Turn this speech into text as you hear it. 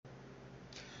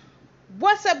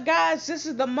What's up, guys? This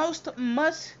is the most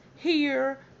must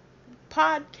hear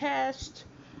podcast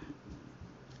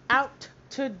out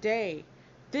today.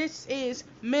 This is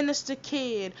Minister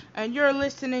Kid, and you're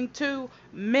listening to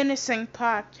Menacing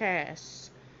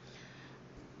Podcasts.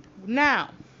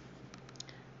 Now,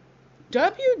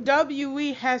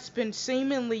 WWE has been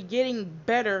seemingly getting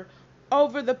better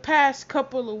over the past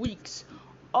couple of weeks,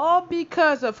 all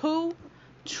because of who?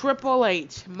 Triple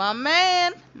H. My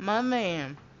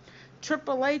man.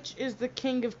 Triple H is the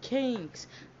King of Kings,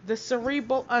 the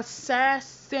cerebral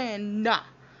assassin,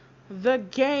 the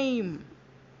game.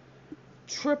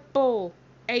 Triple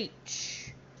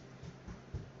H,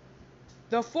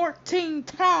 the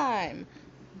 14-time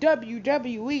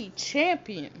WWE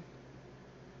champion.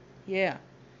 Yeah.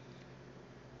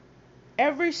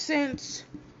 Ever since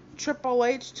Triple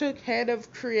H took head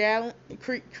of creative,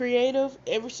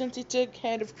 ever since he took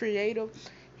head of creative,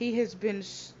 he has been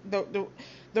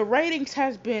the ratings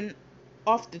has been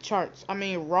off the charts. I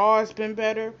mean, Raw's been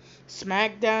better,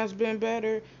 SmackDown's been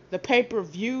better, the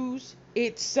pay-per-views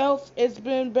itself has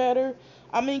been better.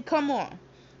 I mean, come on.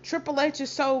 Triple H is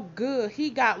so good, he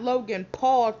got Logan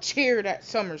Paul cheered at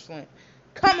SummerSlam.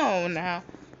 Come on now.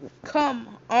 Come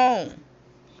on.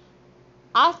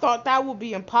 I thought that would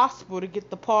be impossible to get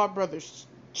the Paul brothers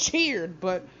cheered,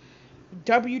 but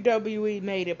WWE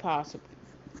made it possible.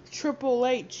 Triple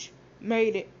H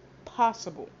made it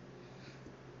possible.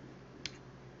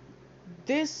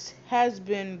 This has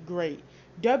been great.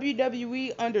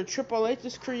 WWE under Triple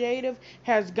H's creative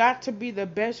has got to be the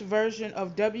best version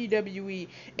of WWE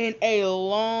in a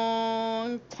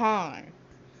long time.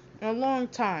 In a long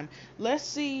time. Let's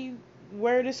see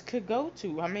where this could go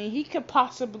to. I mean, he could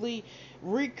possibly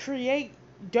recreate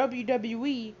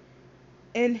WWE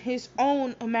in his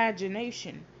own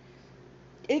imagination.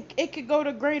 It could go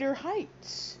to greater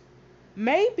heights.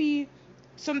 Maybe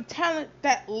some talent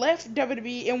that left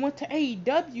WWE and went to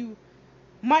AEW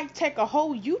might take a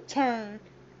whole U-turn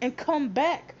and come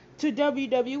back to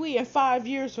WWE in 5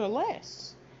 years or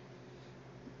less.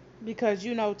 Because,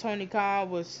 Tony Khan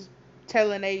was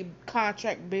telling a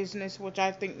contract business, which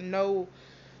I think no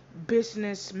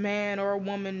businessman or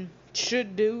woman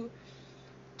should do.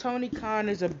 Tony Khan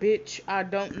is a bitch. I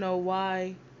don't know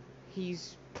why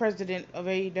he's president of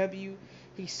AEW.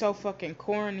 He's so fucking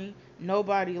corny.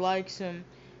 Nobody likes him.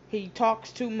 He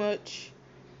talks too much.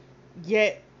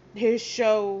 Yet his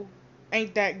show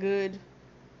ain't that good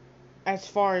as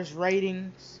far as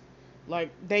ratings.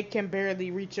 Like, they can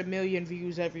barely reach 1 million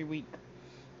views every week.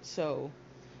 So,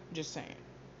 just saying.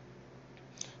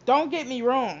 Don't get me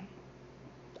wrong.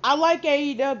 I like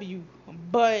AEW,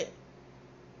 but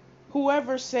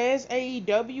whoever says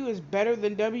AEW is better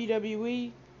than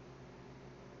WWE,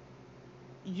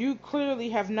 you clearly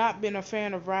have not been a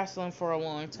fan of wrestling for a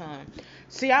long time.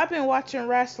 See, I've been watching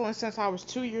wrestling since I was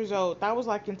 2 years old. That was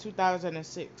like in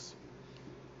 2006.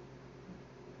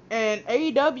 And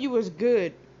AEW is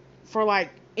good for like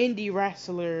indie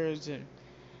wrestlers and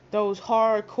those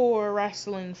hardcore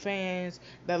wrestling fans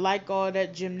that like all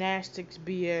that gymnastics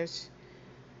BS.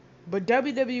 But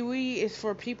WWE is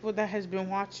for people that has been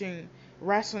watching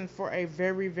wrestling for a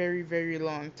very, very, very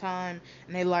long time.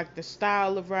 And they like the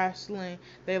style of wrestling.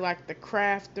 They like the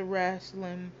craft of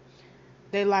wrestling.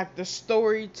 They like the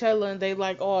storytelling. They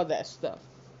like all that stuff.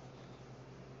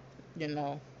 You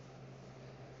know.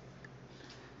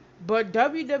 But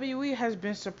WWE has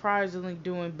been surprisingly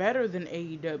doing better than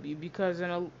AEW because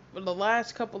in the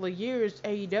last couple of years,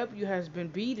 AEW has been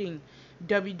beating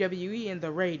WWE in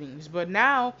the ratings. But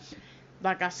now,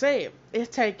 like I said,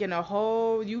 it's taking a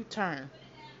whole U-turn.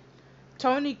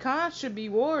 Tony Khan should be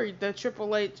worried that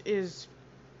Triple H is,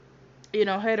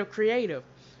 head of creative.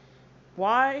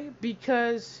 Why?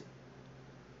 Because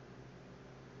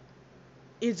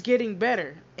it's getting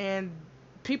better. And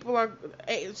people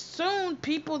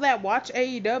that watch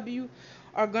AEW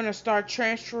are going to start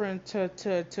transferring to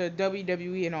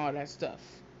WWE and all that stuff.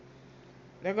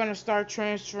 They're going to start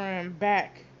transferring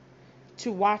back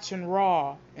to watching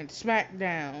Raw and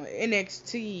SmackDown,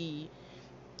 NXT,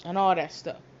 and all that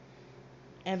stuff.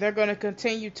 And they're going to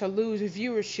continue to lose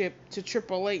viewership to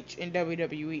Triple H in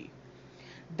WWE.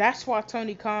 That's why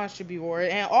Tony Khan should be worried.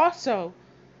 And also,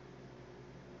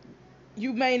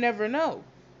 you may never know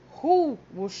who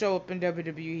will show up in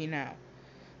WWE now.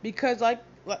 Because, like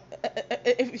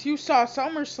if you saw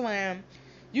SummerSlam,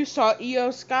 you saw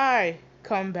Io Sky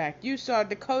come back. You saw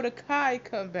Dakota Kai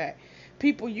come back.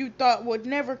 People you thought would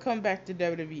never come back to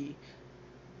WWE.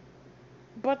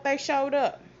 But they showed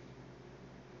up.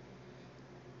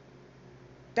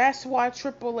 That's why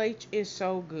Triple H is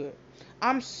so good.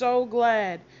 I'm so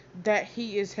glad that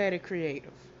he is head of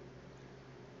creative.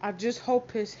 I just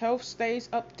hope his health stays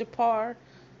up to par.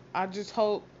 I just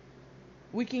hope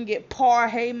we can get Paul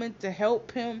Heyman to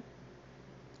help him,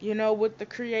 with the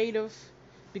creative,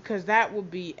 because that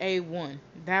would be A1.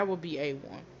 That would be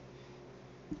A1.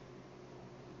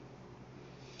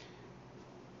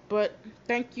 But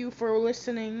thank you for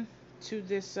listening to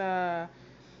this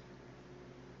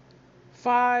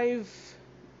five,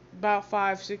 about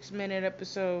 5, 6 minute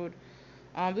episode.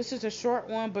 This is a short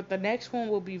one, but the next one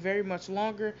will be very much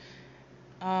longer.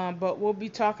 But we'll be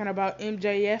talking about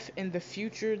MJF and the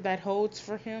future that holds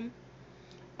for him.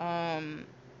 Um,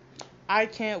 I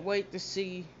can't wait to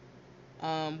see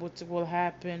what will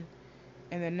happen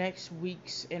in the next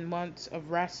weeks and months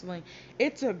of wrestling.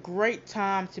 It's a great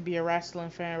time to be a wrestling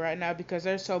fan right now because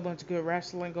there's so much good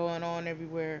wrestling going on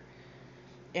everywhere.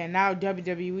 And now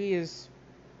WWE is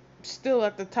still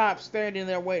at the top, standing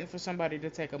there waiting for somebody to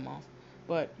take them off.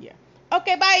 But yeah.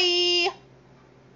 Okay, bye!